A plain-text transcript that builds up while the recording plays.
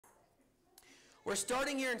We're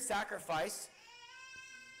starting here in sacrifice.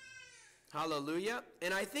 Hallelujah.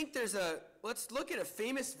 And I think let's look at a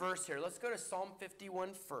famous verse here. Let's go to Psalm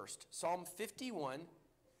 51 first. Psalm 51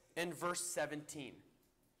 and verse 17.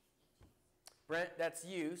 Brent, that's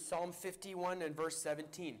you. Psalm 51 and verse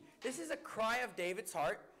 17. This is a cry of David's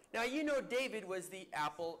heart. Now, you know David was the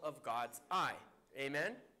apple of God's eye.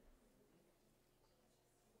 Amen?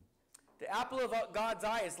 The apple of God's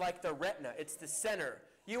eye is like the retina. It's the center.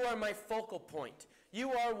 You are my focal point.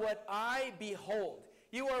 You are what I behold.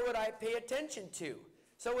 You are what I pay attention to.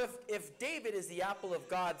 So if David is the apple of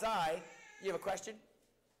God's eye, you have a question?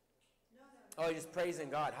 No. Oh, you're just praising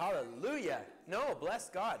God. Hallelujah. No, bless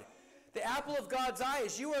God. The apple of God's eye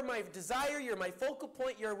is you are my desire, you're my focal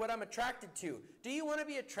point, you're what I'm attracted to. Do you want to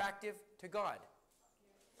be attractive to God?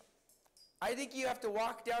 I think you have to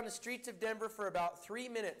walk down the streets of Denver for about 3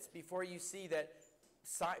 minutes before you see that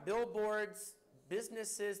billboards,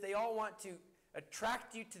 businesses, they all want to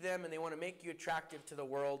attract you to them and they want to make you attractive to the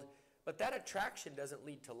world. But that attraction doesn't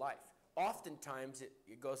lead to life. Oftentimes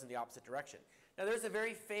it goes in the opposite direction. Now there's a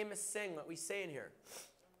very famous saying that we say in here.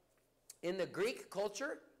 In the Greek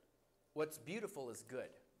culture, what's beautiful is good.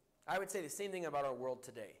 I would say the same thing about our world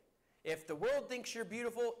today. If the world thinks you're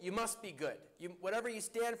beautiful, you must be good. Whatever you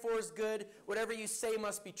stand for is good. Whatever you say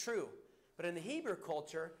must be true. But in the Hebrew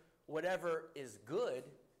culture, whatever is good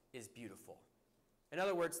is beautiful. In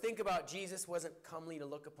other words, think about Jesus wasn't comely to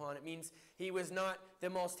look upon. It means he was not the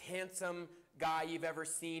most handsome guy you've ever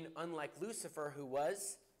seen, unlike Lucifer, who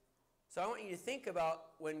was. So I want you to think about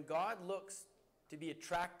when God looks to be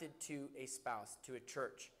attracted to a spouse, to a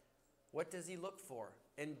church, what does he look for?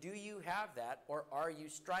 And do you have that, or are you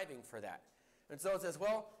striving for that? And so it says,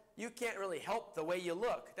 well, you can't really help the way you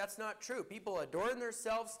look. That's not true. People adorn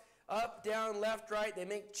themselves up, down, left, right. They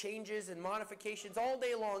make changes and modifications all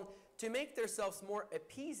day long to make themselves more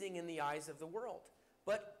appeasing in the eyes of the world.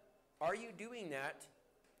 But are you doing that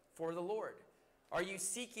for the Lord? Are you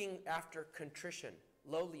seeking after contrition,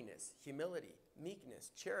 lowliness, humility,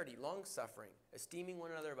 meekness, charity, long-suffering, esteeming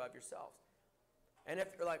one another above yourselves? And if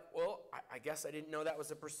you're like, well, I guess I didn't know that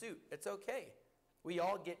was a pursuit. It's okay. We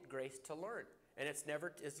all get grace to learn. And it's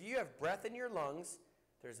never, as you have breath in your lungs,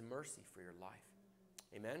 there's mercy for your life.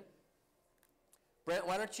 Amen? Brent,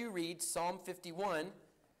 why don't you read Psalm 51?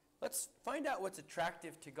 Let's find out what's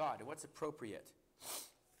attractive to God and what's appropriate. The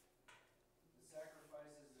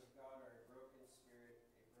sacrifices of God are a broken spirit,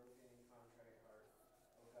 a broken and contrite heart.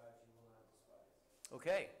 O God, you will not despise.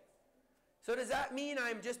 Okay. So does that mean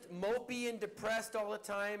I'm just mopey and depressed all the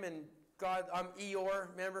time and God, I'm Eeyore,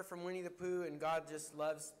 remember from Winnie the Pooh, and God just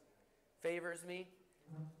favors me?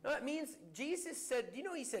 No, it means Jesus said,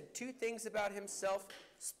 he said two things about himself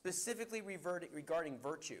specifically regarding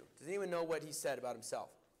virtue. Does anyone know what he said about himself?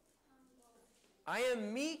 I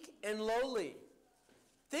am meek and lowly.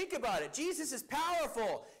 Think about it. Jesus is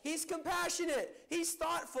powerful. He's compassionate. He's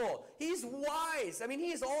thoughtful. He's wise. I mean,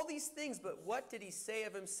 he is all these things, but what did he say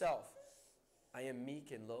of himself? I am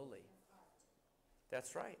meek and lowly.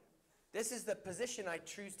 That's right. This is the position I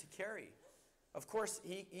choose to carry. Of course,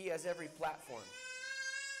 he has every platform.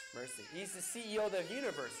 Mercy. He's the CEO of the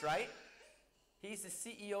universe, right? He's the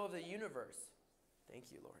CEO of the universe.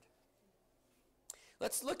 Thank you, Lord.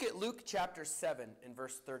 Let's look at Luke chapter 7 and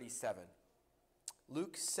verse 37.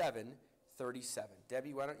 Luke 7, 37.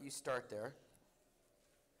 Debbie, why don't you start there?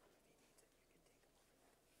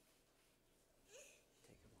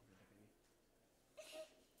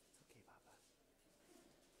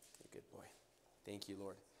 Good boy. Thank you,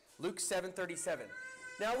 Lord. Luke 7:37.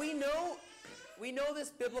 Now we know this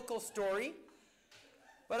biblical story,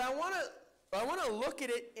 but I want to look at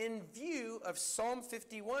it in view of Psalm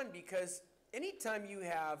 51, because anytime you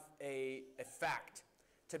have a fact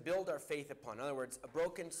to build our faith upon, in other words, a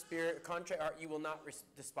broken spirit, a contrite heart, you will not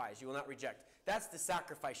despise, you will not reject. That's the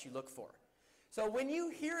sacrifice you look for. So when you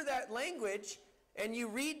hear that language and you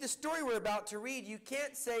read the story we're about to read, you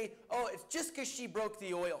can't say, oh, it's just because she broke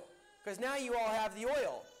the oil. Because now you all have the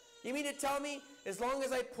oil. You mean to tell me, as long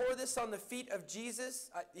as I pour this on the feet of Jesus,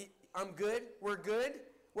 I'm good? We're good?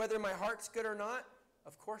 Whether my heart's good or not?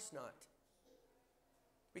 Of course not.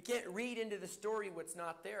 We can't read into the story what's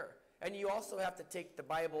not there. And you also have to take the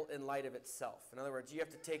Bible in light of itself. In other words, you have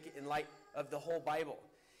to take it in light of the whole Bible.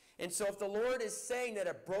 And so if the Lord is saying that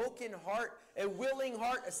a broken heart, a willing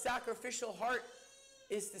heart, a sacrificial heart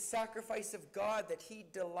is the sacrifice of God that he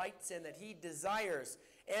delights in, that he desires.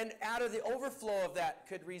 And out of the overflow of that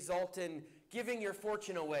could result in giving your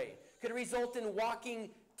fortune away. Could result in walking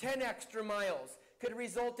 10 extra miles. Could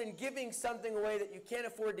result in giving something away that you can't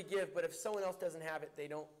afford to give, but if someone else doesn't have it, they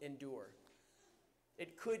don't endure.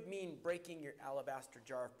 It could mean breaking your alabaster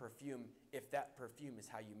jar of perfume if that perfume is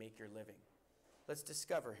how you make your living. Let's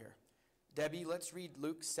discover here. Debbie, let's read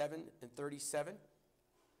Luke 7 and 37. A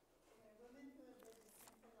woman who had lived a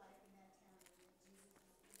sinful life in that town when Jesus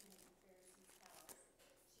was eating at the Pharisee's house.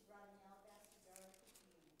 She brought an alabaster jar of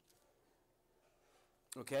perfume.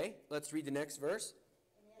 Okay, let's read the next verse.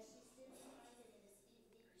 And as she stood behind him at his feet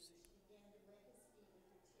weeping, she began to wet his feet with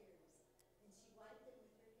her tears. And she wiped them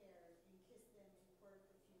with her hair and kissed them and poured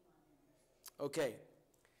perfume on them. Okay,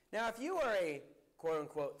 now if you are a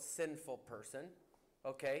quote-unquote sinful person,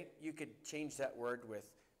 okay, you could change that word with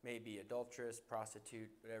maybe adulteress, prostitute,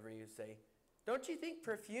 whatever you say. Don't you think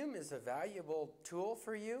perfume is a valuable tool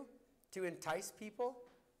for you to entice people?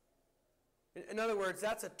 In other words,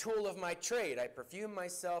 that's a tool of my trade. I perfume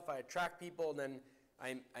myself, I attract people, and then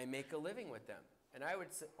I make a living with them. And I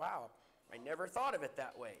would say, wow, I never thought of it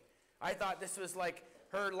that way. I thought this was like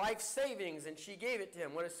her life savings and she gave it to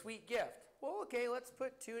him. What a sweet gift. Well, okay, let's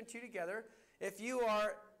put two and two together. If you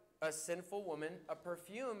are a sinful woman, a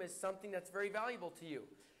perfume is something that's very valuable to you.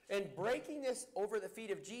 And breaking this over the feet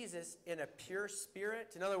of Jesus in a pure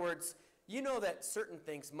spirit, in other words, you know that certain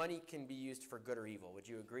things, money can be used for good or evil. Would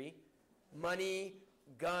you agree? Money,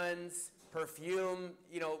 guns, perfume,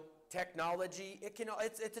 technology,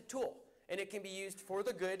 it's a tool. And it can be used for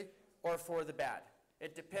the good or for the bad.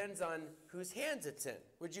 It depends on whose hands it's in.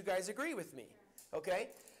 Would you guys agree with me? Okay?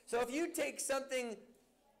 So if you take something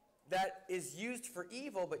that is used for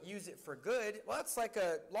evil but use it for good, well, that's like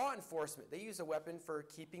a law enforcement. They use a weapon for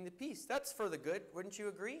keeping the peace. That's for the good. Wouldn't you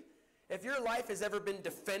agree? If your life has ever been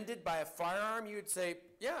defended by a firearm, you would say,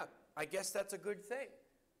 yeah, I guess that's a good thing.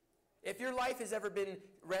 If your life has ever been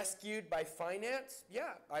rescued by finance,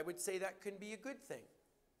 yeah, I would say that can be a good thing,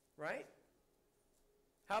 right?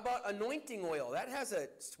 How about anointing oil? That has a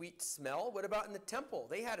sweet smell. What about in the temple?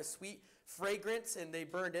 They had a sweet fragrance, and they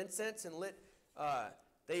burned incense and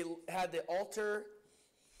they had the altar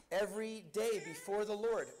every day before the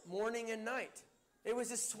Lord, morning and night. It was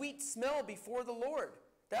a sweet smell before the Lord.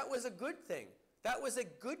 That was a good thing. That was a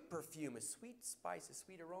good perfume, a sweet spice, a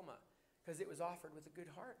sweet aroma, because it was offered with a good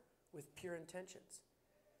heart, with pure intentions.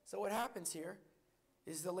 So what happens here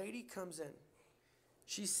is the lady comes in.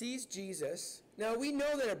 She sees Jesus. Now we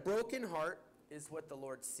know that a broken heart is what the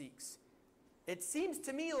Lord seeks. It seems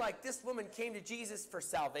to me like this woman came to Jesus for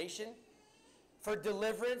salvation, for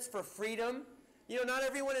deliverance, for freedom. Not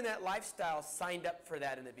everyone in that lifestyle signed up for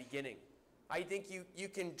that in the beginning. I think you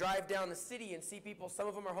can drive down the city and see people, some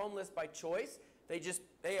of them are homeless by choice. They just,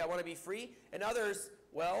 hey, I want to be free. And others,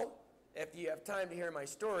 well, if you have time to hear my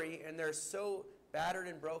story, and they're so battered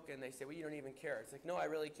and broken, they say, well, you don't even care. It's like, no, I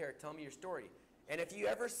really care. Tell me your story. And if you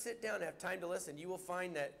ever sit down and have time to listen, you will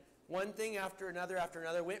find that one thing after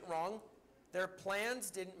another went wrong. Their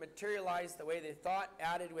plans didn't materialize the way they thought,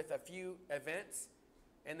 added with a few events,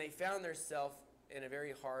 and they found themselves in a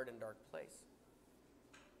very hard and dark place.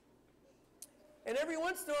 And every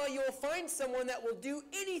once in a while, you will find someone that will do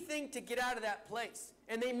anything to get out of that place,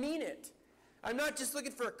 and they mean it. I'm not just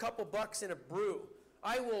looking for a couple bucks in a brew.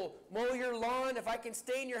 I will mow your lawn. If I can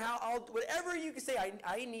stay in your house, whatever you can say,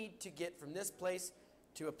 I need to get from this place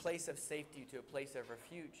to a place of safety, to a place of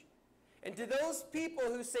refuge. And to those people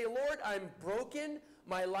who say, Lord, I'm broken,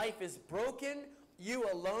 my life is broken, you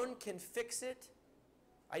alone can fix it,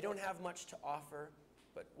 I don't have much to offer,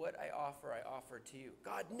 but what I offer to you.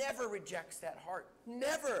 God never rejects that heart.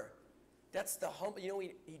 Never. That's the humble.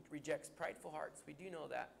 He rejects prideful hearts. We do know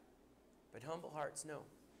that. But humble hearts, no.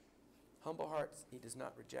 Humble hearts, he does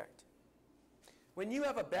not reject. When you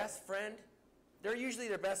have a best friend, they're usually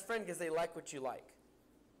their best friend because they like what you like,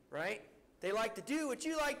 right? They like to do what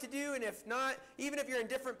you like to do, and if not, even if you're in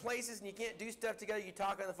different places and you can't do stuff together, you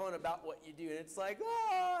talk on the phone about what you do, and it's like,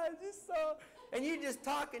 and you just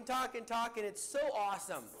talk and talk and talk, and it's so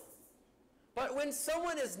awesome. But when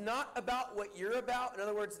someone is not about what you're about, in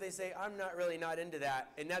other words, they say, I'm not into that,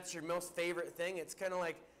 and that's your most favorite thing, it's kind of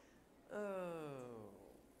like, oh.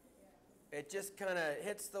 It just kind of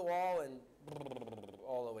hits the wall and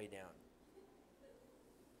all the way down.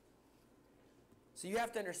 So you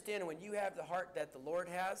have to understand, when you have the heart that the Lord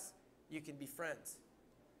has, you can be friends.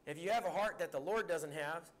 If you have a heart that the Lord doesn't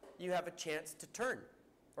have, you have a chance to turn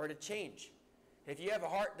or to change. If you have a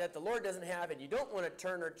heart that the Lord doesn't have and you don't want to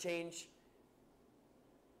turn or change,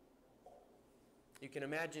 you can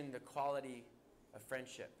imagine the quality of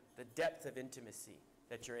friendship, the depth of intimacy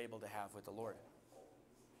that you're able to have with the Lord.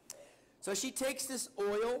 So she takes this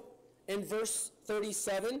oil in verse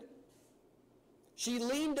 37. She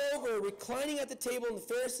leaned over, reclining at the table in the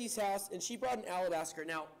Pharisee's house, and she brought an alabaster.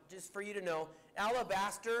 Now, just for you to know,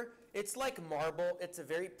 alabaster, it's like marble. It's a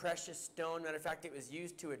very precious stone. Matter of fact, it was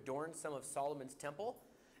used to adorn some of Solomon's temple.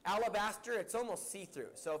 Alabaster, it's almost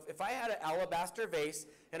see-through. So if I had an alabaster vase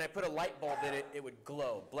and I put a light bulb in it, it would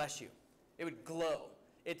glow. Bless you. It would glow.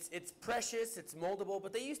 It's precious, it's moldable,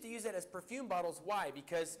 but they used to use it as perfume bottles. Why?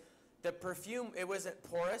 Because the perfume, it wasn't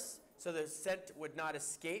porous, so the scent would not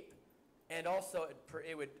escape, and also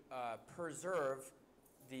it would preserve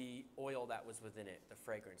the oil that was within it, the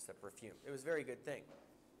fragrance, the perfume. It was a very good thing.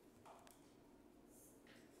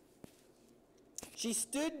 She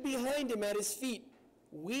stood behind him at his feet,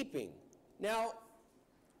 weeping. Now,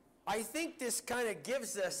 I think this kind of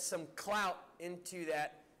gives us some clout into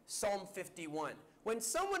that Psalm 51. When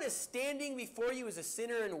someone is standing before you as a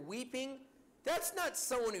sinner and weeping, that's not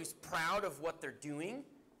someone who's proud of what they're doing.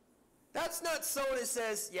 That's not someone who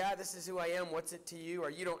says, yeah, this is who I am, what's it to you? Or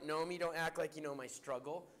you don't know me, don't act like you know my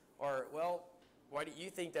struggle. Or, well, why do you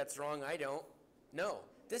think that's wrong? I don't. No.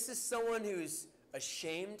 This is someone who's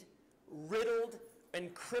ashamed, riddled,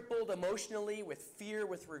 and crippled emotionally with fear,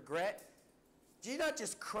 with regret. She's not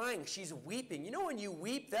just crying, she's weeping. You know when you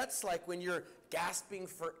weep, that's like when you're gasping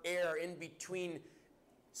for air in between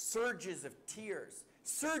surges of tears,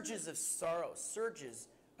 surges of sorrow, surges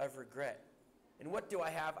of regret. And what do I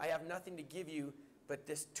have? I have nothing to give you but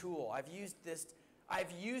this tool. I've used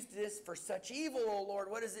this for such evil, O Lord.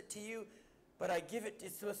 What is it to you? But I give it,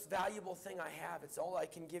 it's the most valuable thing I have. It's all I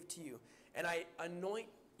can give to you. And I anoint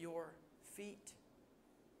your feet.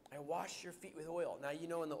 I wash your feet with oil. Now, you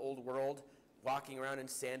know in the old world, walking around in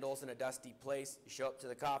sandals in a dusty place, you show up to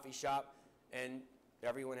the coffee shop, and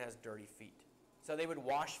everyone has dirty feet. So they would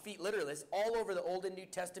wash feet, literally. It's all over the Old and New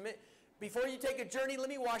Testament. Before you take a journey, let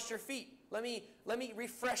me wash your feet. Let me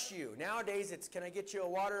refresh you. Nowadays, it's, can I get you a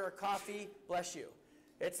water or coffee? Bless you.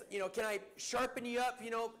 It's, can I sharpen you up,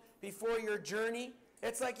 before your journey?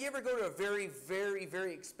 It's like you ever go to a very, very,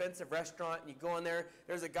 very expensive restaurant, and you go in there,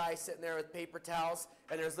 there's a guy sitting there with paper towels,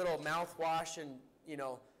 and there's little mouthwash and,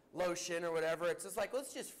 lotion or whatever. It's just like,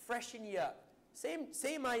 let's just freshen you up.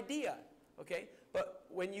 Same idea, okay? But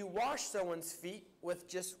when you wash someone's feet with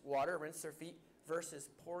just water, rinse their feet, versus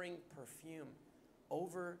pouring perfume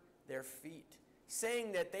over their feet,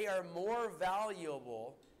 saying that they are more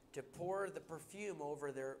valuable to pour the perfume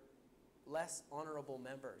over their less honorable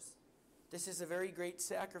members. This is a very great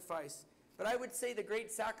sacrifice. But I would say the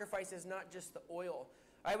great sacrifice is not just the oil.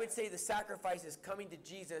 I would say the sacrifice is coming to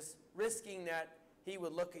Jesus, risking that he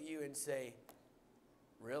would look at you and say,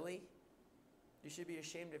 really? You should be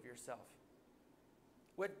ashamed of yourself.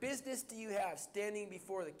 What business do you have standing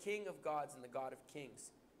before the King of gods and the God of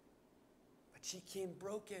kings? But she came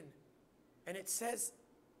broken. And it says,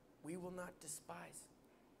 we will not despise.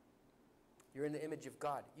 You're in the image of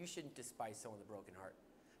God. You shouldn't despise someone with a broken heart.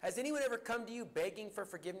 Has anyone ever come to you begging for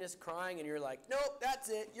forgiveness, crying, and you're like, nope, that's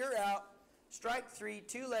it, you're out. Strike three,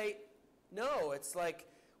 too late. No, it's like,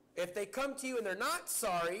 if they come to you and they're not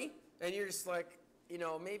sorry, and you're just like,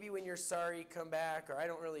 maybe when you're sorry, come back, or I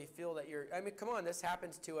don't really feel that come on, this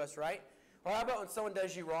happens to us, right? Or how about when someone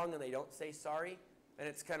does you wrong and they don't say sorry, and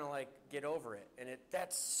it's kind of like, get over it. And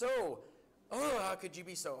that's so, how could you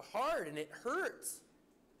be so hard? And it hurts,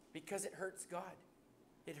 because it hurts God.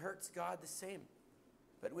 It hurts God the same.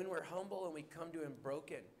 But when we're humble and we come to him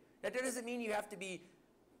broken, that doesn't mean you have to be,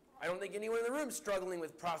 I don't think anyone in the room is struggling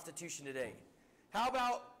with prostitution today. How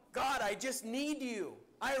about, God, I just need you.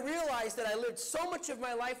 I realize that I lived so much of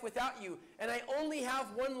my life without you, and I only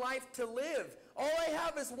have one life to live. All I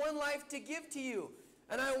have is one life to give to you.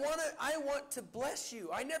 And I want to bless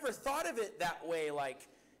you. I never thought of it that way, like,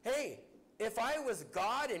 hey, if I was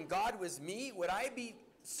God and God was me, would I be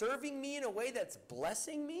serving me in a way that's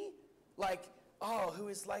blessing me? Like, oh, who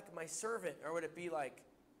is like my servant? Or would it be like,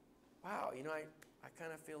 wow, I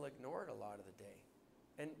kind of feel ignored a lot of the day.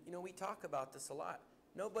 And, we talk about this a lot.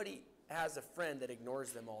 Nobody has a friend that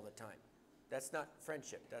ignores them all the time. That's not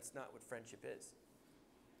friendship. That's not what friendship is.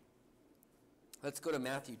 Let's go to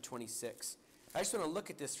Matthew 26. I just want to look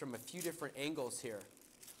at this from a few different angles here.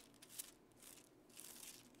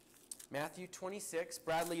 Matthew 26.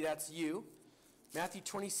 Bradley, that's you. Matthew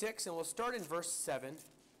 26, and we'll start in verse 7.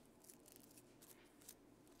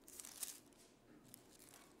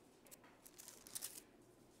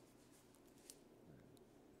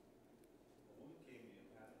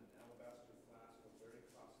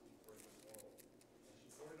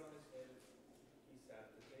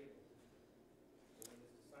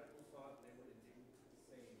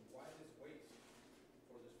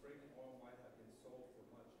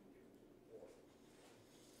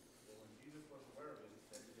 Jesus was aware of it, he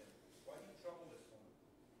said to them, "Why do you trouble this woman?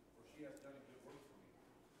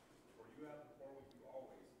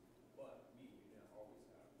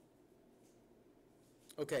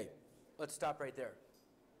 Okay, let's stop right there.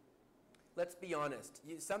 Let's be honest.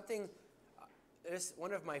 There's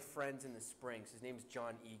one of my friends in the Springs, his name's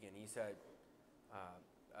John Egan. He's a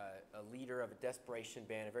leader of a Desperation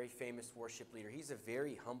Band, a very famous worship leader. He's a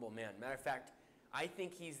very humble man. Matter of fact, I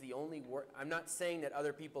think he's the only, I'm not saying that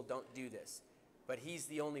other people don't do this, but he's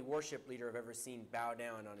the only worship leader I've ever seen bow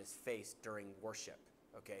down on his face during worship.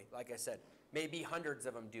 Okay, like I said, maybe hundreds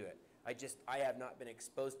of them do it. I have not been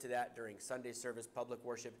exposed to that during Sunday service, public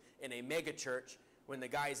worship, in a mega church when the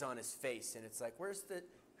guy's on his face. And it's like,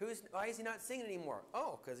 why is he not singing anymore?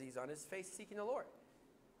 Oh, because he's on his face seeking the Lord.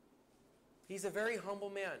 He's a very humble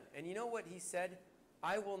man. And you know what he said?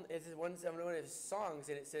 It's one of his songs,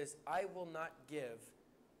 and it says, I will not give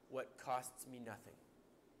what costs me nothing.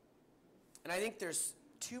 And I think there's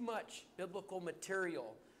too much biblical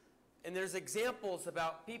material. And there's examples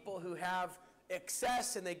about people who have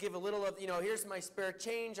excess, and they give a little of, here's my spare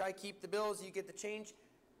change, I keep the bills, you get the change.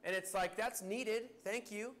 And it's like, that's needed,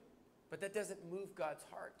 thank you. But that doesn't move God's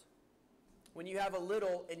heart. When you have a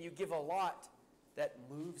little and you give a lot, that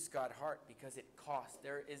moves God's heart because it costs.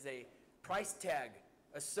 There is a price tag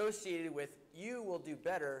associated with you will do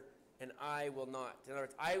better and I will not. In other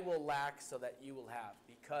words, I will lack so that you will have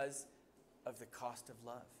because of the cost of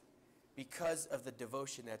love, because of the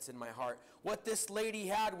devotion that's in my heart. What this lady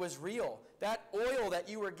had was real. That oil that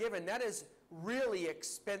you were given, that is really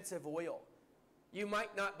expensive oil. You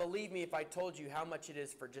might not believe me if I told you how much it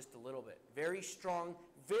is for just a little bit. Very strong,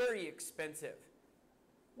 very expensive.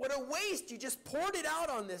 What a waste. You just poured it out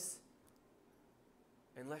on this.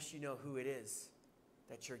 Unless you know who it is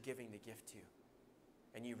that you're giving the gift to.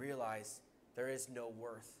 And you realize there is no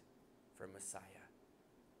worth for Messiah.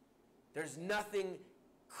 There's nothing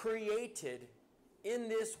created in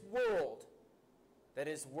this world that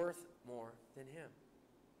is worth more than him.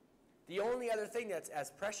 The only other thing that's as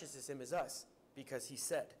precious as him is us. Because he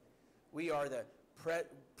said, we are the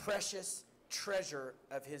precious treasure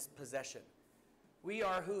of his possession. We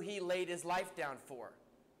are who he laid his life down for.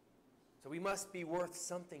 So we must be worth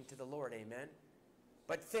something to the Lord, amen?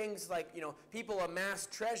 But things like, people amass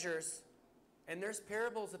treasures, and there's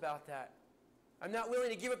parables about that. I'm not willing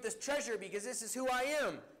to give up this treasure because this is who I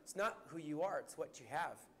am. It's not who you are, it's what you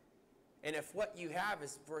have. And if what you have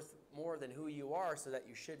is worth more than who you are so that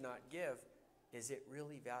you should not give, is it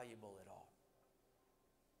really valuable at all?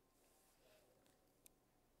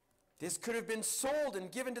 This could have been sold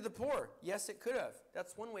and given to the poor. Yes, it could have.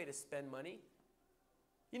 That's one way to spend money.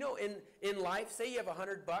 In life, say you have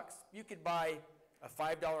 $100, you could buy a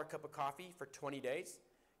 $5 cup of coffee for 20 days.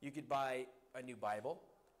 You could buy a new Bible.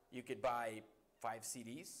 You could buy 5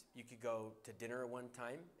 CDs. You could go to dinner one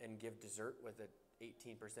time and give dessert with an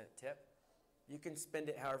 18% tip. You can spend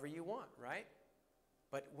it however you want, right?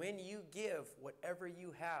 But when you give whatever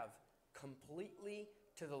you have completely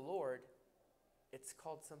to the Lord, it's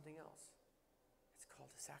called something else. It's called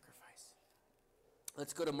a sacrifice.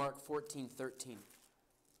 Let's go to Mark 14:13.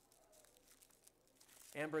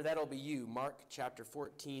 Amber, that'll be you. Mark chapter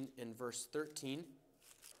 14 and verse 13.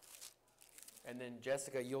 And then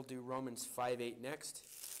Jessica, you'll do Romans 5:8 next.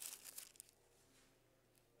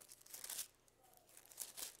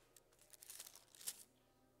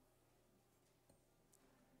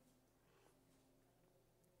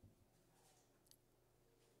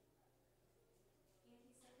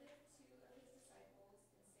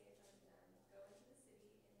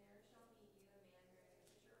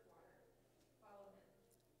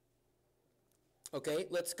 Okay,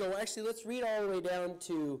 let's read all the way down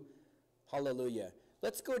to, hallelujah.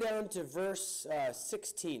 Let's go down to verse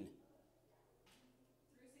 16.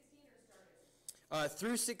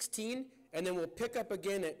 Through 16, and then we'll pick up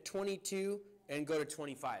again at 22 and go to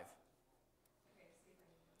 25.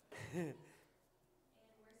 Okay,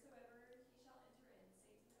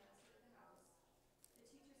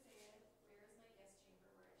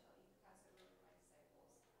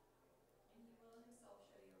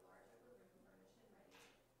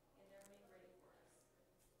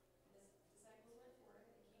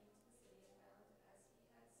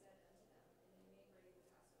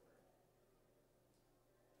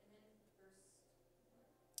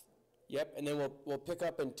 Yep, and then we'll pick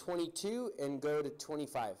up in 22 and go to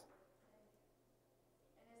 25.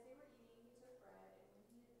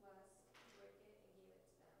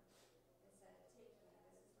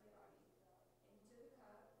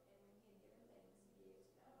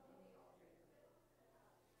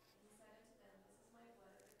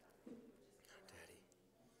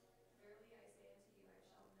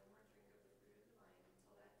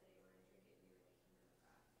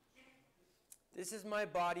 This is my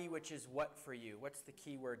body, which is what for you? What's the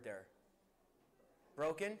key word there?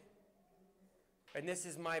 Broken? And this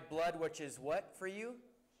is my blood, which is what for you?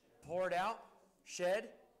 Poured out, shed.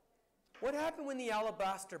 What happened when the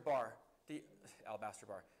alabaster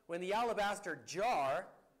jar,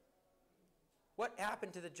 what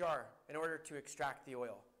happened to the jar in order to extract the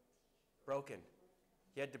oil? Broken.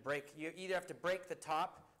 You either have to break the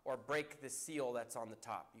top or break the seal that's on the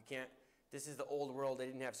top. You can't, this is the old world. They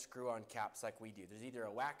didn't have screw-on caps like we do. There's either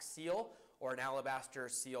a wax seal or an alabaster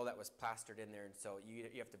seal that was plastered in there. And so you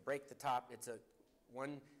have to break the top. It's a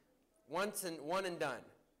one and done.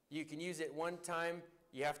 You can use it one time.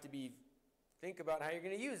 You have to think about how you're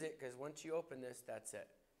going to use it, because once you open this, that's it.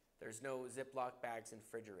 There's no Ziploc bags and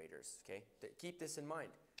refrigerators, okay? Keep this in mind.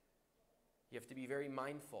 You have to be very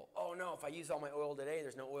mindful. Oh, no, if I use all my oil today,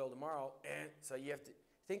 there's no oil tomorrow. So you have to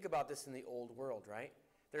think about this in the old world, right?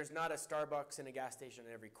 There's not a Starbucks and a gas station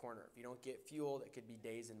in every corner. If you don't get fuel, that could be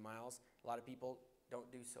days and miles. A lot of people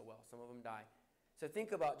don't do so well. Some of them die. So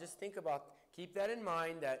keep that in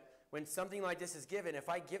mind, that when something like this is given, if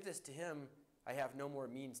I give this to him, I have no more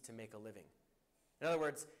means to make a living. In other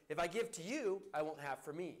words, if I give to you, I won't have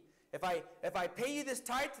for me. If I pay you this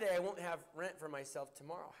tithe today, I won't have rent for myself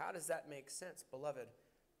tomorrow. How does that make sense? Beloved,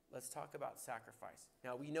 let's talk about sacrifice.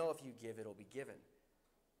 Now, we know if you give, it'll be given.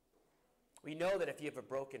 We know that if you have a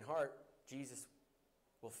broken heart, Jesus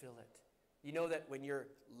will fill it. You know that when you're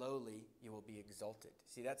lowly, you will be exalted.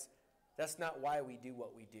 See, that's not why we do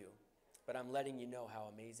what we do. But I'm letting you know how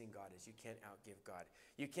amazing God is. You can't outgive God.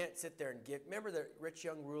 You can't sit there and give. Remember the rich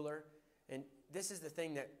young ruler? And this is the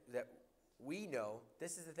thing that we know.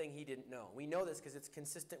 This is the thing he didn't know. We know this because it's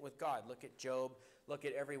consistent with God. Look at Job. Look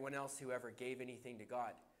at everyone else who ever gave anything to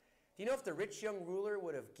God. Do you know if the rich young ruler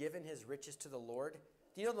would have given his riches to the Lord?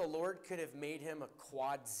 Do you know the Lord could have made him a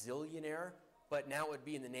quadzillionaire, but now it would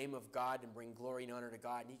be in the name of God and bring glory and honor to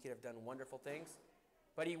God, and he could have done wonderful things?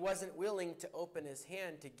 But he wasn't willing to open his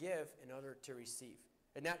hand to give in order to receive.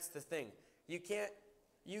 And that's the thing. You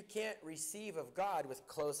can't receive of God with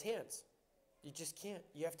closed hands. You just can't.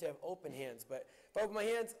 You have to have open hands. But if I open my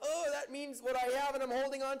hands, that means what I have and I'm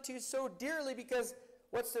holding on to so dearly, because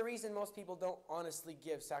what's the reason most people don't honestly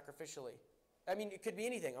give sacrificially? I mean, it could be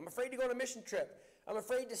anything. I'm afraid to go on a mission trip. I'm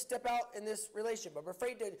afraid to step out in this relationship. I'm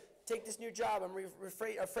afraid to take this new job. I'm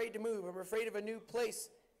afraid to move. I'm afraid of a new place.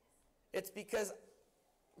 It's because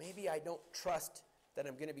maybe I don't trust that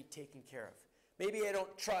I'm going to be taken care of. Maybe I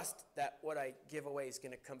don't trust that what I give away is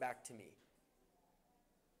going to come back to me.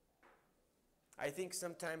 I think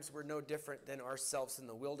sometimes we're no different than ourselves in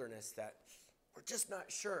the wilderness, that we're just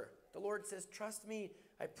not sure. The Lord says, trust me.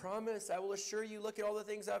 I promise. I will assure you. Look at all the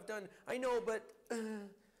things I've done. I know, but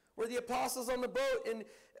we're the apostles on the boat. And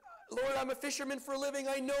Lord, I'm a fisherman for a living.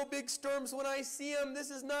 I know big storms when I see them.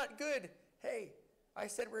 This is not good. Hey, I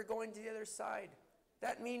said we're going to the other side.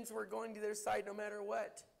 That means we're going to the other side no matter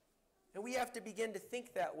what. And we have to begin to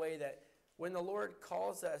think that way, that when the Lord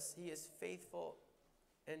calls us, he is faithful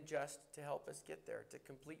and just to help us get there, to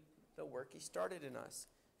complete the work he started in us.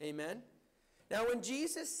 Amen? Now, when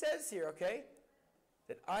Jesus says here, okay,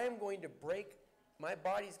 that I am going to break, my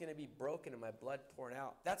body's going to be broken and my blood poured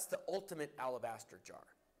out, that's the ultimate alabaster jar,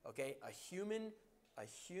 okay? A human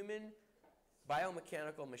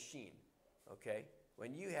biomechanical machine, okay?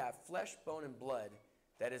 When you have flesh, bone, and blood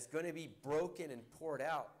that is going to be broken and poured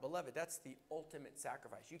out, beloved, that's the ultimate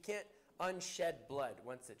sacrifice. You can't unshed blood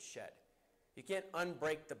once it's shed. You can't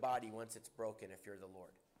unbreak the body once it's broken if you're the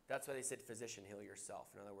Lord. That's why they said, physician, heal yourself.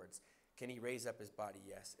 In other words, can he raise up his body?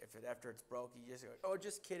 Yes. After it's broke, you just go, oh,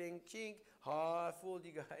 just kidding. Chink. I fooled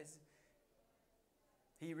you guys.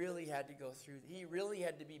 He really had to go through. He really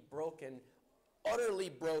had to be broken, utterly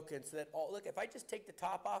broken, so that, look, if I just take the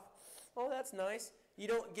top off, that's nice.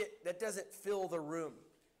 That doesn't fill the room.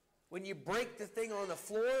 When you break the thing on the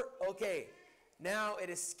floor, okay, now it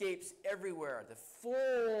escapes everywhere. The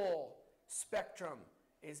full spectrum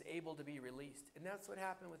is able to be released. And that's what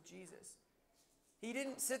happened with Jesus. He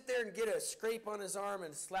didn't sit there and get a scrape on his arm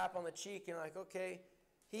and slap on the cheek and okay.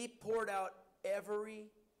 He poured out every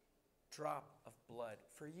drop of blood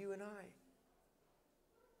for you and I.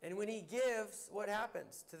 And when he gives, what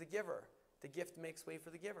happens to the giver? The gift makes way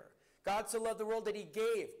for the giver. God so loved the world that he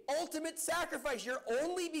gave. Ultimate sacrifice. Your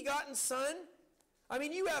only begotten son. I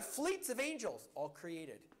mean, you have fleets of angels, all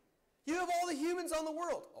created. You have all the humans on the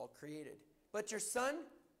world, all created. But your son,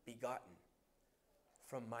 begotten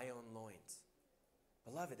from my own loins.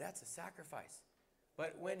 Beloved, that's a sacrifice.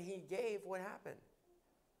 But when he gave, what happened?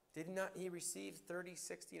 Did not he receive 30,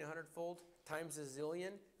 60, and 100-fold times a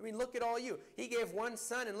zillion? I mean, look at all you. He gave one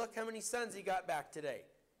son, and look how many sons he got back today.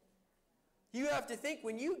 You have to think,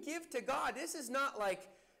 when you give to God, this is not like,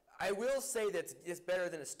 I will say that it's better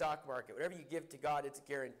than a stock market. Whatever you give to God, it's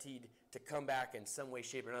guaranteed to come back in some way,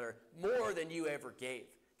 shape, or another, more than you ever gave.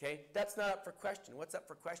 Okay? That's not up for question. What's up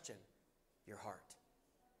for question? Your heart.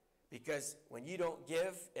 Because when you don't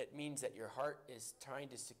give, it means that your heart is trying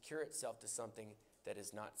to secure itself to something that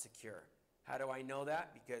is not secure. How do I know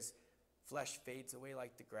that? Because flesh fades away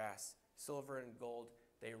like the grass. Silver and gold,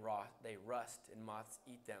 they rust, and moths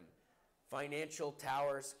eat them. Financial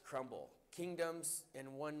towers crumble. Kingdoms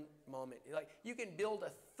in one moment. Like, you can build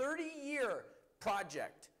a 30-year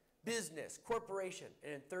project, business, corporation,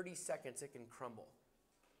 and in 30 seconds it can crumble.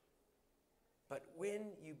 But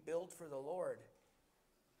when you build for the Lord,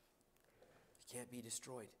 it can't be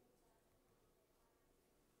destroyed.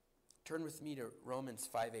 Turn with me to Romans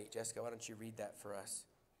 5:8. Jessica, why don't you read that for us?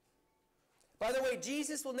 By the way,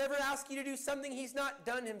 Jesus will never ask you to do something he's not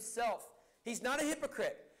done himself. He's not a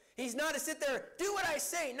hypocrite. He's not to sit there, do what I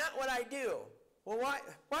say, not what I do. Well,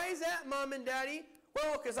 why is that, Mom and Daddy?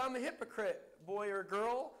 Well, because I'm a hypocrite, boy or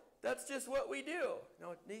girl. That's just what we do.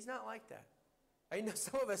 No, he's not like that. I know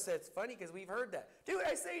some of us, it's funny because we've heard that. Do what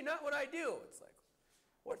I say, not what I do. It's like,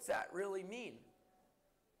 what's that really mean?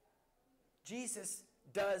 Jesus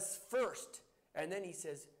does first, and then he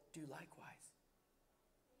says, do likewise.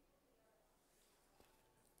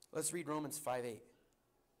 Let's read Romans 5:8.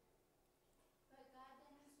 But God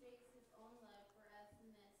demonstrates his own love for us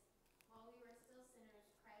in this: while we were still sinners,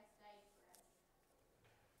 Christ died for us.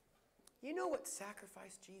 You know what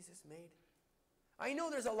sacrifice Jesus made? I know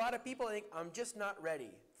there's a lot of people that think, I'm just not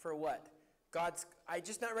ready for what? I'm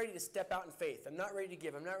just not ready to step out in faith. I'm not ready to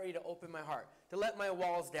give. I'm not ready to open my heart, to let my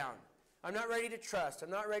walls down. I'm not ready to trust. I'm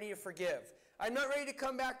not ready to forgive. I'm not ready to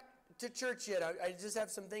come back to church yet. I just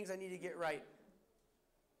have some things I need to get right.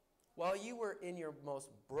 While you were in your most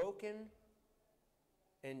broken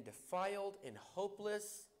and defiled and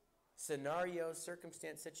hopeless scenario,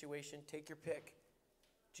 circumstance, situation, take your pick,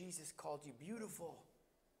 Jesus called you beautiful.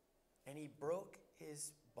 And he broke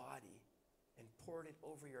his body and poured it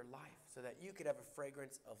over your life so that you could have a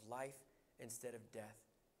fragrance of life instead of death,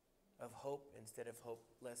 of hope instead of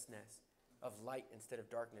hopelessness, of light instead of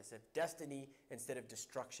darkness, of destiny instead of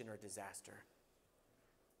destruction or disaster.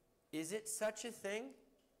 Is it such a thing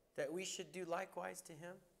that we should do likewise to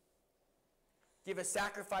him? Give a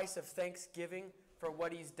sacrifice of thanksgiving for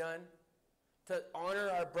what he's done, to honor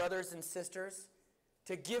our brothers and sisters,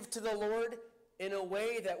 to give to the Lord in a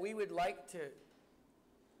way that we would like to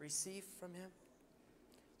receive from him?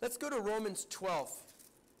 Let's go to Romans 12.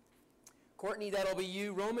 Courtney, that'll be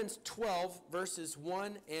you. Romans 12, verses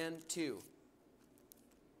 1 and 2.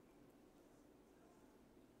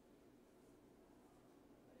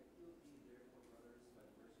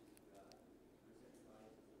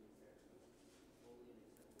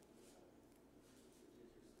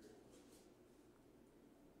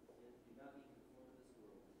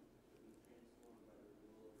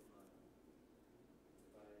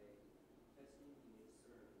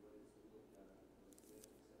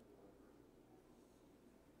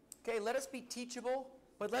 Okay, let us be teachable,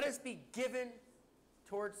 but let us be given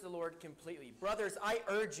towards the Lord completely. Brothers, I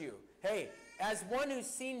urge you, hey, as one who's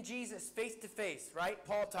seen Jesus face to face, right?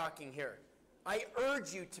 Paul talking here. I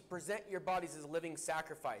urge you to present your bodies as a living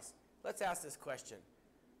sacrifice. Let's ask this question.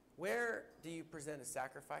 Where do you present a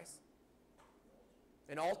sacrifice?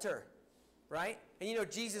 An altar, right? And you know,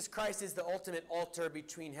 Jesus Christ is the ultimate altar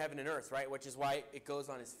between heaven and earth, right? Which is why it goes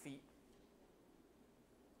on his feet.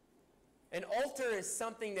 An altar is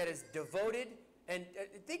something that is devoted, and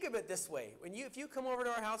think of it this way. If you come over to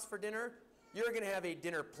our house for dinner, you're going to have a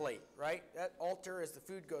dinner plate, right? That altar, as the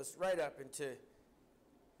food goes right up into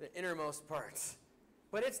the innermost parts.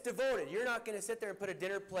 But it's devoted. You're not going to sit there and put a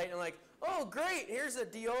dinner plate and like, oh, great, here's a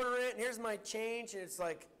deodorant, and here's my change. And it's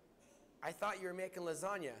like, I thought you were making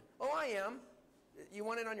lasagna. Oh, I am. You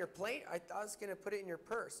want it on your plate? I was going to put it in your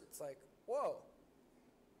purse. It's like, whoa.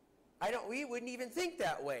 We wouldn't even think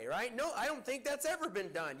that way, right? No, I don't think that's ever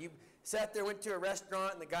been done. You sat there, went to a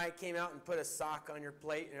restaurant, and the guy came out and put a sock on your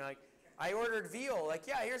plate, and you're like, I ordered veal. Like,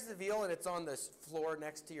 yeah, here's the veal, and it's on the floor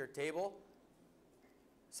next to your table.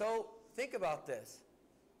 So think about this.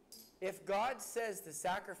 If God says the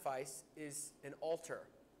sacrifice is an altar,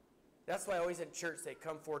 that's why always in church they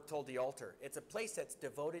come forward toward the altar. It's a place that's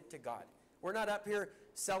devoted to God. We're not up here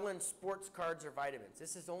selling sports cards or vitamins.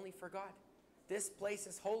 This is only for God. This place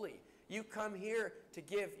is holy. You come here to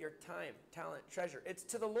give your time, talent, treasure. It's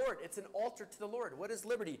to the Lord. It's an altar to the Lord. What is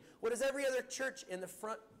Liberty? What is every other church in the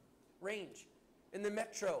front range, in the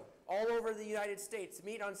metro, all over the United States?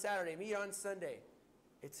 Meet on Saturday, meet on Sunday.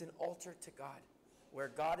 It's an altar to God, where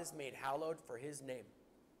God is made hallowed for his name.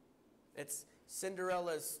 It's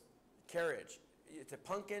Cinderella's carriage. it's a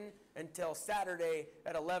pumpkin until Saturday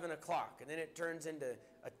at 11 o'clock. And then it turns into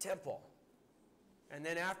a temple. And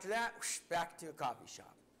then after that, whoosh, back to a coffee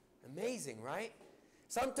shop. Amazing, right?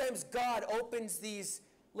 Sometimes God opens these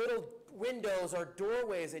little windows or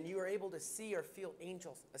doorways and you are able to see or feel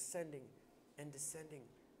angels ascending and descending.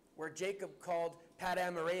 Where Jacob called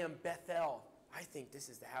Padam Aram Bethel. I think this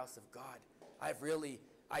is the house of God.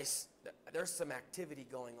 There's some activity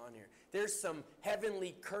going on here. There's some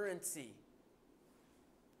heavenly currency.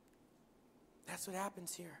 That's what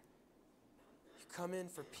happens here. You come in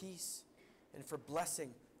for peace and for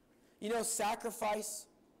blessing. You know, sacrifice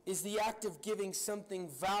is the act of giving something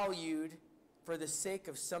valued for the sake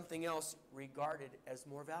of something else regarded as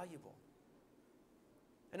more valuable.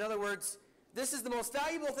 In other words, this is the most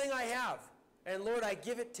valuable thing I have. And Lord, I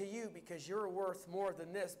give it to you because you're worth more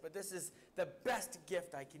than this, but this is the best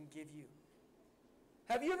gift I can give you.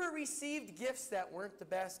 Have you ever received gifts that weren't the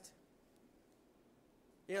best?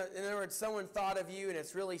 You know, in other words, someone thought of you and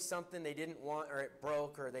it's really something they didn't want, or it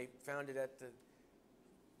broke, or they found it at the,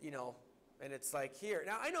 you know, and it's like, here.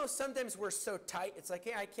 Now, I know sometimes we're so tight, it's like,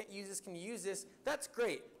 hey, I can't use this, can you use this? That's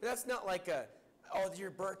great, but that's not like oh, it's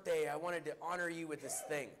your birthday, I wanted to honor you with this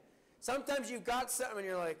thing. Sometimes you've got something and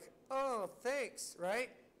you're like, oh, thanks, right?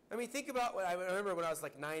 I mean, think about what I remember when I was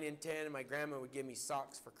like 9 and 10 and my grandma would give me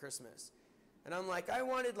socks for Christmas. And I'm like, I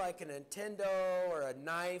wanted like a Nintendo or a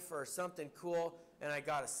knife or something cool, and I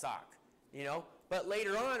got a sock, you know? But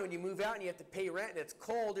later on, when you move out and you have to pay rent and it's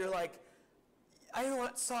cold, you're like, I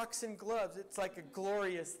want socks and gloves. It's like a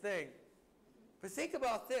glorious thing. But think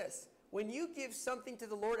about this. When you give something to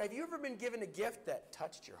the Lord, have you ever been given a gift that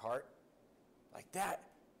touched your heart? Like that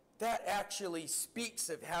actually speaks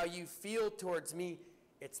of how you feel towards me.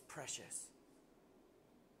 It's precious.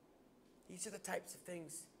 These are the types of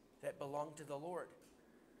things that belong to the Lord.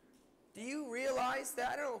 Do you realize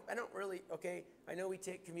that? I don't really, okay, I know we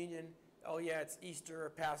take communion. Oh yeah, it's Easter or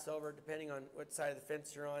Passover, depending on what side of the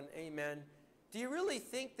fence you're on. Amen. Do you really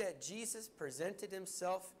think that Jesus presented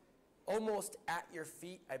himself almost at your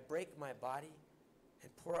feet? I break my body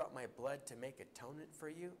and pour out my blood to make atonement for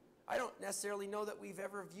you. I don't necessarily know that we've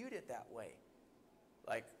ever viewed it that way.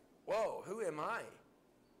 Like, whoa, who am I?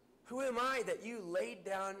 Who am I that you laid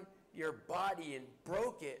down your body and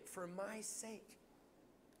broke it for my sake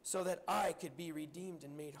so that I could be redeemed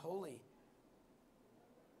and made holy?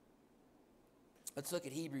 Let's look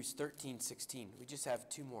at Hebrews 13:16. We just have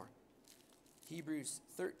two more. Hebrews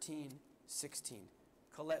 13:16.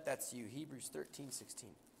 Colette, that's you. Hebrews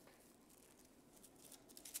 13:16.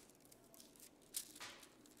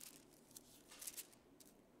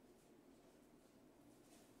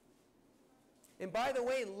 And by the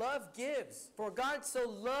way, love gives. For God so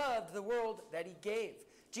loved the world that he gave.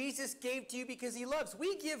 Jesus gave to you because he loves.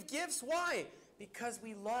 We give gifts. Why? Because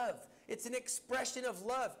we love. It's an expression of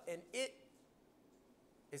love, and it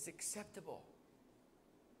is acceptable.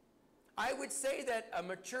 I would say that a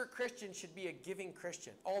mature Christian should be a giving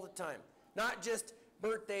Christian all the time. Not just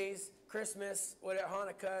birthdays, Christmas,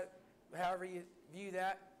 Hanukkah, however you view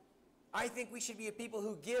that. I think we should be a people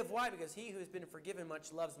who give. Why? Because he who has been forgiven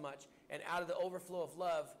much loves much. And out of the overflow of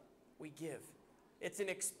love, we give. It's an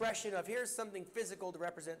expression of, here's something physical to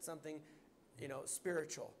represent something,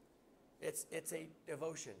 spiritual. It's a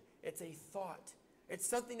devotion. It's a thought. It's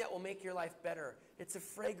something that will make your life better. It's a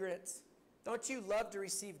fragrance. Don't you love to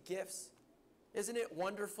receive gifts? Isn't it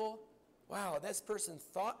wonderful? Wow, this person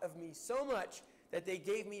thought of me so much that they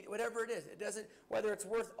gave me whatever it is. It doesn't, whether it's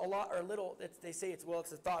worth a lot or little, they say it's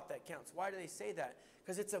a thought that counts. Why do they say that?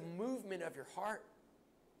 Because it's a movement of your heart.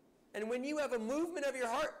 And when you have a movement of your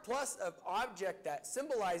heart plus an object that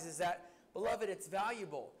symbolizes that, beloved, it's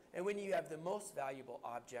valuable. And when you have the most valuable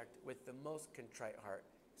object with the most contrite heart,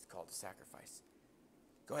 it's called a sacrifice.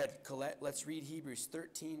 Go ahead, Colette. Let's read Hebrews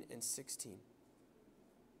 13 and 16. And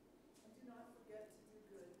do not forget to do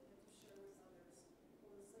good and to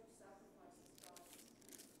share with others, for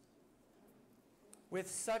with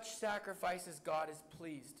such sacrifices God is pleased. With such sacrifices God is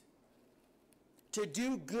pleased. To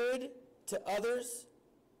do good to others,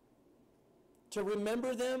 to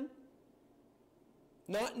remember them,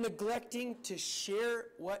 not neglecting to share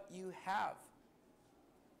what you have.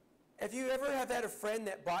 Have you ever had a friend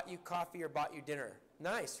that bought you coffee or bought you dinner?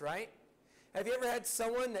 Nice, right? Have you ever had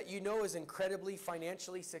someone that you know is incredibly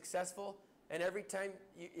financially successful, and every time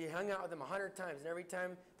you hung out with them 100 times, and every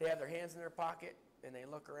time they have their hands in their pocket, and they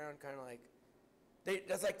look around kind of like,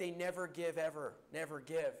 that's like they never give ever, never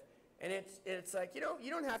give. And it's like, you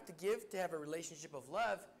don't have to give to have a relationship of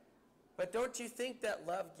love, but don't you think that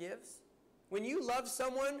love gives? When you love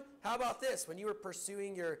someone, how about this? When you were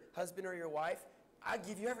pursuing your husband or your wife, I'd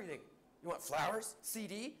give you everything. You want flowers,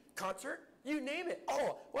 CD, concert, you name it.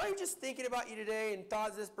 Oh, well, I'm just thinking about you today and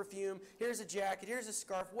thought of this perfume. Here's a jacket, here's a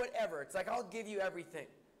scarf, whatever. It's like, I'll give you everything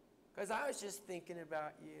because I was just thinking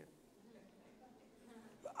about you.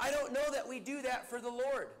 I don't know that we do that for the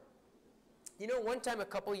Lord. You know, one time a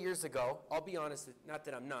couple years ago, I'll be honest, not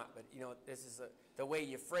that I'm not, but you know, this is the way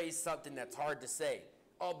you phrase something that's hard to say.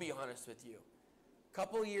 I'll be honest with you. A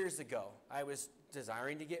couple years ago, I was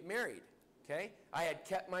desiring to get married. Okay? I had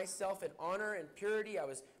kept myself in honor and purity. I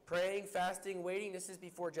was praying, fasting, waiting. This is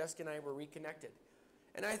before Jessica and I were reconnected.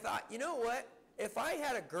 And I thought, you know what? If I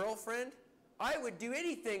had a girlfriend, I would do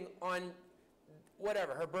anything on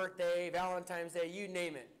whatever, her birthday, Valentine's Day, you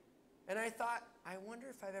name it. And I thought, I wonder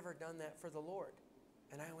if I've ever done that for the Lord.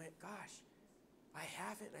 And I went, gosh, I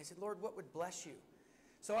haven't. And I said, Lord, what would bless you?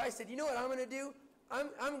 So I said, you know what I'm going to do? I'm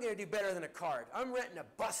going to do better than a card. I'm renting a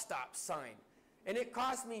bus stop sign. And it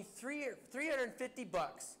cost me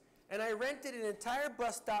 $350. And I rented an entire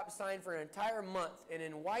bus stop sign for an entire month. And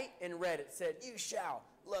in white and red it said, you shall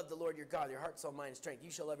love the Lord your God, your heart, soul, mind, and strength. You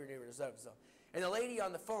shall love your neighbor as yourself. And the lady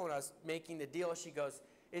on the phone, I was making the deal, she goes,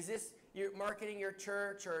 is this you're marketing your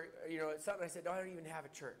church or, you know, something? I said, no, I don't even have a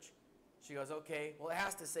church. She goes, okay, well, it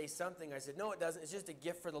has to say something. I said, no, it doesn't. It's just a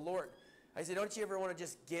gift for the Lord. I said, don't you ever want to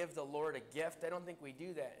just give the Lord a gift? I don't think we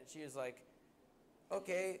do that. And she was like,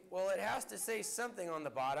 okay, well, it has to say something on the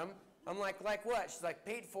bottom. I'm like what? She's like,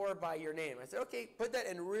 paid for by your name. I said, okay, put that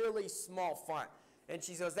in really small font. And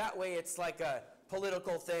she goes, that way it's like a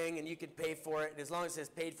political thing and you can pay for it. And as long as it's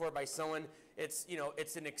paid for by someone, it's, you know,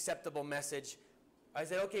 it's an acceptable message. I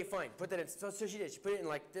said, okay, fine, put that in. So she did. She put it in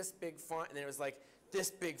like this big font, and then it was like this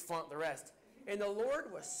big font, the rest. And the Lord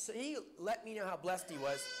he let me know how blessed he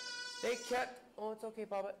was. They kept, oh, it's okay,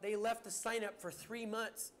 Papa. They left the sign up for 3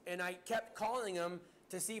 months, and I kept calling them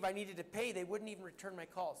to see if I needed to pay. They wouldn't even return my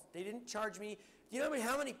calls. They didn't charge me. Do you know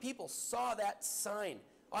how many people saw that sign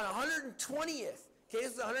on 120th? Okay,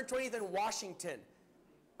 this is 120th in Washington.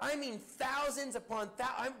 I mean, thousands upon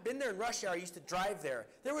thousands. I've been there in rush hour. I used to drive there.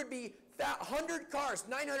 There would be 100 cars,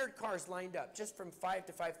 900 cars lined up just from 5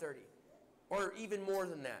 to 5:30, or even more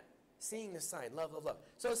than that. Seeing the sign, love, love, love.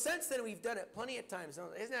 So since then, we've done it plenty of times.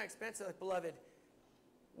 Isn't that expensive? Beloved,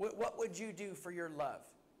 what would you do for your love?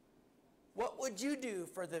 What would you do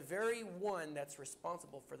for the very one that's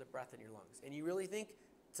responsible for the breath in your lungs? And you really think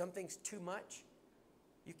something's too much?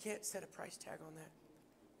 You can't set a price tag on that.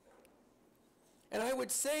 And I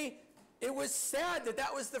would say it was sad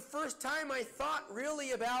that was the first time I thought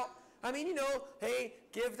really about, I mean, you know, hey,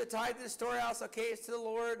 give the tithe to the storehouse. Okay, it's to the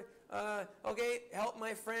Lord. Okay, help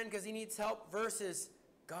my friend because he needs help. Versus,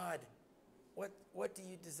 God, what do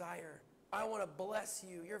you desire? I want to bless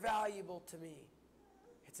you. You're valuable to me.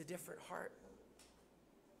 It's a different heart.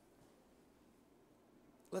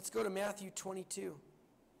 Let's go to Matthew 22.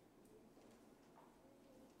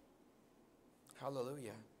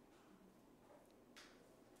 Hallelujah.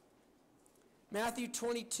 Matthew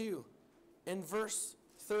 22 and verse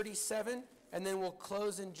 37, and then we'll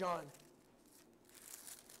close in John.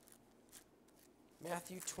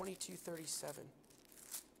 Matthew 22:37.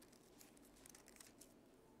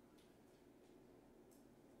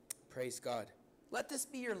 Praise God. Let this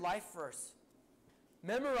be your life verse.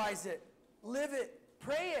 Memorize it. Live it.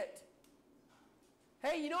 Pray it.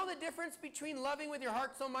 Hey, you know the difference between loving with your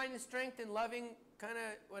heart, soul, mind, and strength and loving kind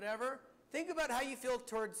of whatever? Think about how you feel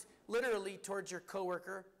literally towards your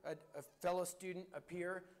coworker, a fellow student, a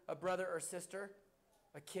peer, a brother or sister,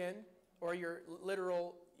 a kin, or your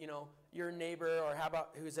literal, you know, your neighbor, or how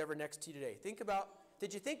about who's ever next to you today.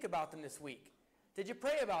 Did you think about them this week? Did you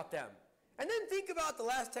pray about them? And then think about the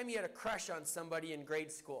last time you had a crush on somebody in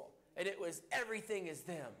grade school, and it was everything is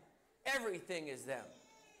them. Everything is them.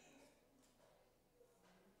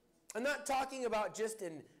 I'm not talking about just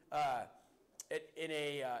in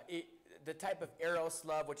the type of eros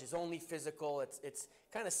love, which is only physical. It's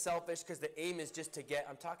kind of selfish because the aim is just to get.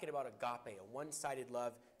 I'm talking about agape, a one-sided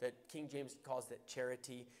love that King James calls that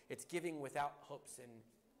charity. It's giving without hopes in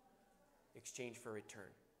exchange for return.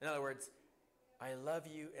 In other words, I love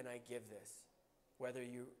you and I give this. Whether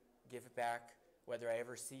you give it back, whether I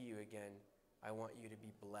ever see you again, I want you to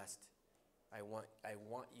be blessed. I want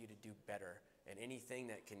you to do better. And anything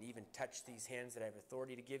that can even touch these hands that I have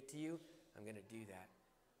authority to give to you, I'm going to do that.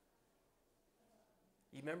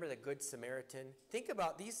 You remember the Good Samaritan? Think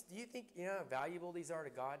about these. Do you think how valuable these are to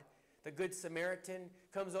God? The Good Samaritan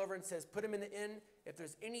comes over and says, put him in the inn. If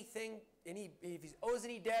there's anything, if he owes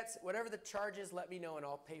any debts, whatever the charge is, let me know and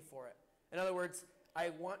I'll pay for it. In other words, I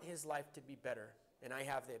want his life to be better, and I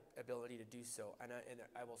have the ability to do so, and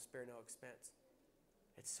I will spare no expense.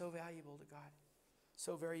 It's so valuable to God.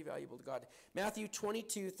 So very valuable to God. Matthew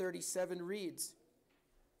 22:37 reads,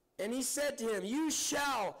 and he said to him, you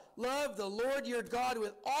shall love the Lord your God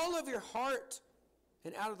with all of your heart,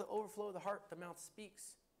 and out of the overflow of the heart, the mouth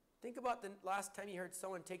speaks. Think about the last time you heard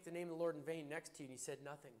someone take the name of the Lord in vain next to you and he said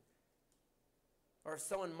nothing. Or if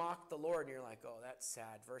someone mocked the Lord and you're like, oh, that's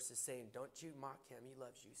sad, versus saying, don't you mock him, he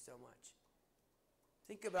loves you so much.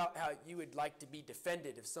 Think about how you would like to be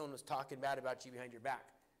defended if someone was talking bad about you behind your back.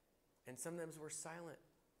 And sometimes we're silent.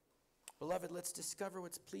 Beloved, let's discover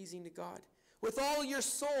what's pleasing to God. With all your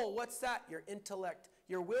soul, what's that? Your intellect,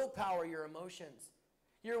 your willpower, your emotions.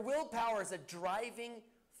 Your willpower is a driving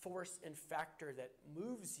force and factor that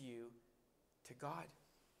moves you to God.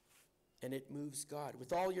 And it moves God.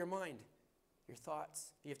 With all your mind, your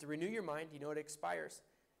thoughts. You have to renew your mind. You know it expires.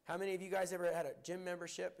 How many of you guys ever had a gym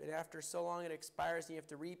membership and after so long it expires and you have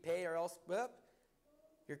to repay or else, whoop,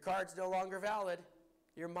 your card's no longer valid?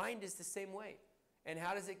 Your mind is the same way. And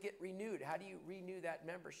how does it get renewed? How do you renew that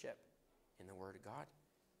membership? In the Word of God.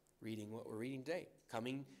 Reading what we're reading today.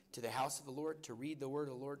 Coming to the house of the Lord to read the Word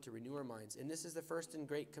of the Lord to renew our minds. And this is the first and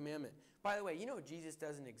great commandment. By the way, you know Jesus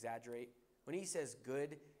doesn't exaggerate. When he says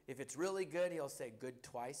good, if it's really good, he'll say good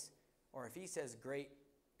twice. Or if he says great,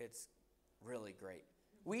 it's really great.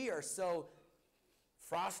 We are so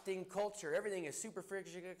frosting culture. Everything is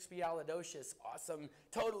superfrigidexpialidocious, awesome,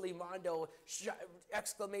 totally mondo,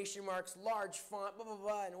 exclamation marks, large font, blah, blah,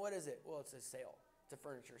 blah. And what is it? Well, it's a sale. It's a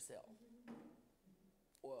furniture sale.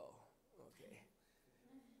 Whoa, okay.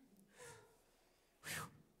 Whew.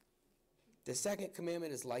 The second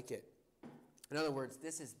commandment is like it. In other words,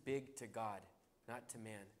 this is big to God, not to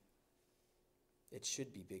man. It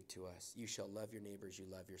should be big to us. You shall love your neighbors, you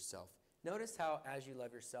love yourself. Notice how as you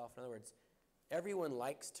love yourself, in other words, everyone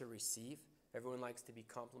likes to receive, everyone likes to be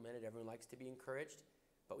complimented, everyone likes to be encouraged,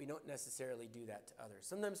 but we don't necessarily do that to others.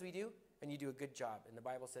 Sometimes we do, and you do a good job, and the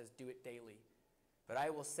Bible says do it daily. But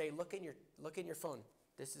I will say, look in your phone.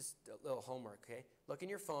 This is a little homework, okay? Look in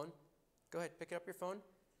your phone. Go ahead, pick up your phone.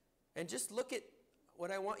 And just look at,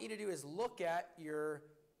 what I want you to do is look at your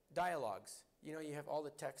dialogues. You know, you have all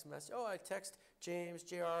the text messages. Oh, I text James,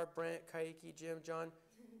 JR, Brent, Kaiki, Jim, John.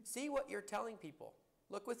 See what you're telling people.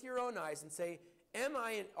 Look with your own eyes and say, am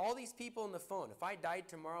I in all these people on the phone? If I died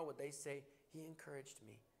tomorrow, would they say, he encouraged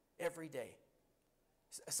me every day?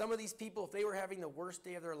 Some of these people, if they were having the worst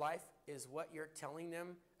day of their life, is what you're telling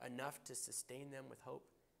them enough to sustain them with hope?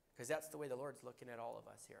 Because that's the way the Lord's looking at all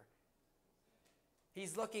of us here.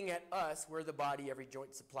 He's looking at us, we're the body, every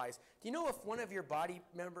joint supplies. Do you know if one of your body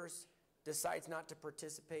members decides not to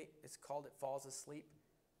participate, it's called it falls asleep?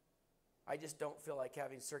 I just don't feel like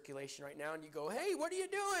having circulation right now. And you go, hey, what are you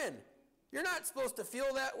doing? You're not supposed to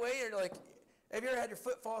feel that way. You're like, have you ever had your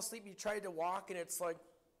foot fall asleep? You tried to walk and it's like,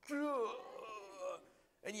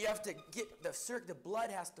 and you have to get the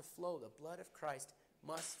blood has to flow. The blood of Christ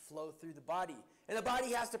must flow through the body. And the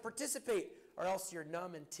body has to participate, or else you're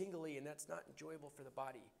numb and tingly, and that's not enjoyable for the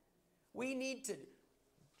body. We need to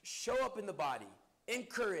show up in the body,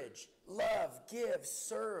 encourage, love, give,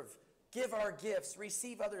 serve, give our gifts,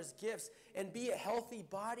 receive others' gifts, and be a healthy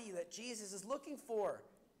body that Jesus is looking for.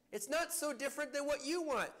 It's not so different than what you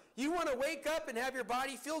want. You want to wake up and have your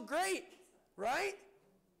body feel great, right?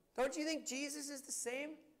 Don't you think Jesus is the same?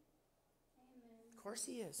 Amen. Of course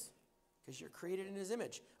he is, because you're created in his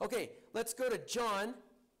image. Okay, let's go to John.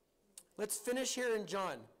 Let's finish here in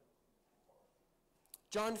John.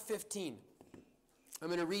 John 15. I'm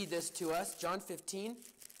going to read this to us. John 15.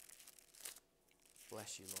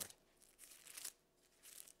 Bless you, Lord.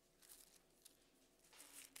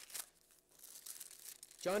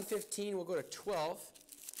 John 15, we'll go to 12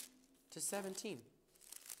 to 17.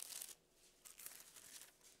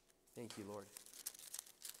 Thank you, Lord.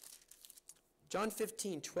 John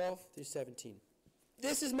 15, 12 through 17.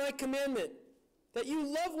 This is my commandment, that you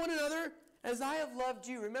love one another as I have loved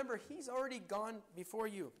you. Remember, he's already gone before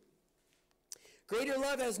you. Greater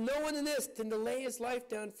love has no one than this, than to lay his life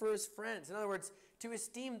down for his friends. In other words, to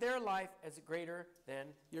esteem their life as greater than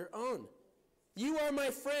your own. You are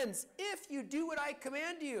my friends if you do what I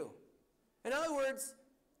command you. In other words,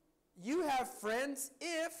 you have friends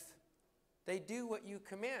if they do what you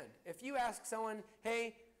command. If you ask someone,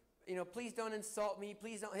 hey, please don't insult me,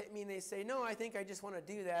 please don't hit me, and they say, no, I think I just want to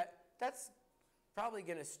do that, that's probably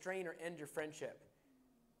going to strain or end your friendship.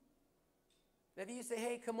 If you say,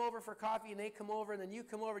 hey, come over for coffee, and they come over, and then you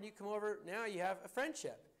come over, and you come over, now you have a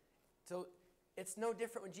friendship. So it's no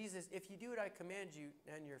different when Jesus, if you do what I command you,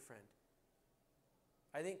 then you're a friend.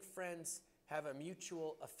 I think friends have a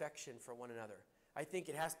mutual affection for one another. I think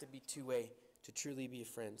it has to be two-way to truly be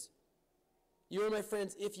friends. You are my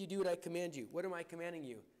friends if you do what I command you. What am I commanding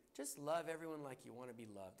you? Just love everyone like you want to be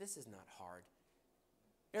loved. This is not hard.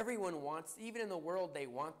 Everyone wants, even in the world, they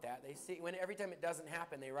want that. They see, when every time it doesn't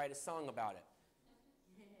happen, they write a song about it.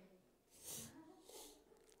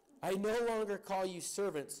 I no longer call you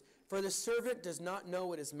servants, for the servant does not know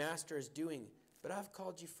what his master is doing, but I've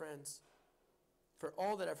called you friends. For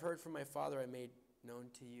all that I've heard from my Father I made known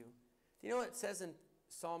to you. Do you know what it says in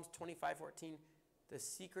Psalms 25:14? The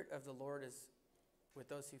secret of the Lord is with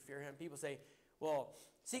those who fear him. People say, well,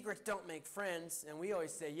 secrets don't make friends. And we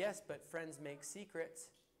always say, yes, but friends make secrets.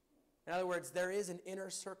 In other words, there is an inner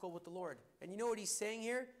circle with the Lord. And you know what he's saying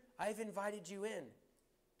here? I've invited you in.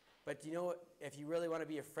 But you know what? If you really want to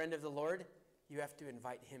be a friend of the Lord, you have to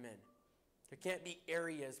invite him in. There can't be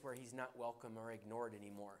areas where he's not welcome or ignored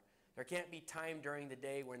anymore. There can't be time during the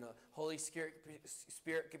day when the Holy Spirit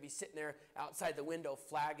could be sitting there outside the window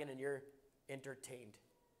flagging and you're entertained.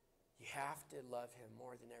 You have to love him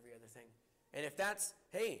more than every other thing. And if that's,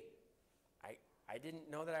 hey, I didn't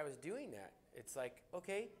know that I was doing that. It's like,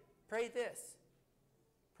 okay, pray this.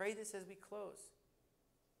 Pray this as we close.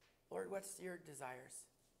 Lord, what's your desires?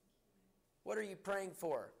 What are you praying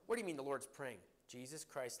for? What do you mean the Lord's praying? Jesus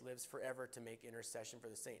Christ lives forever to make intercession for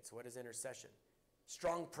the saints. What is intercession?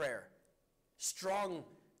 Strong prayer. Strong,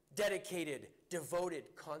 dedicated, devoted,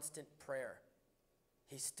 constant prayer.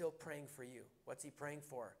 He's still praying for you. What's he praying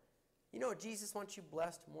for? You know, Jesus wants you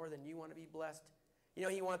blessed more than you want to be blessed. You know,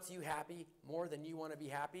 he wants you happy more than you want to be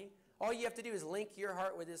happy. All you have to do is link your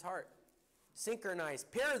heart with his heart. Synchronize.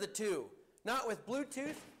 Pair the two. Not with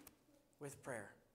Bluetooth, with prayer.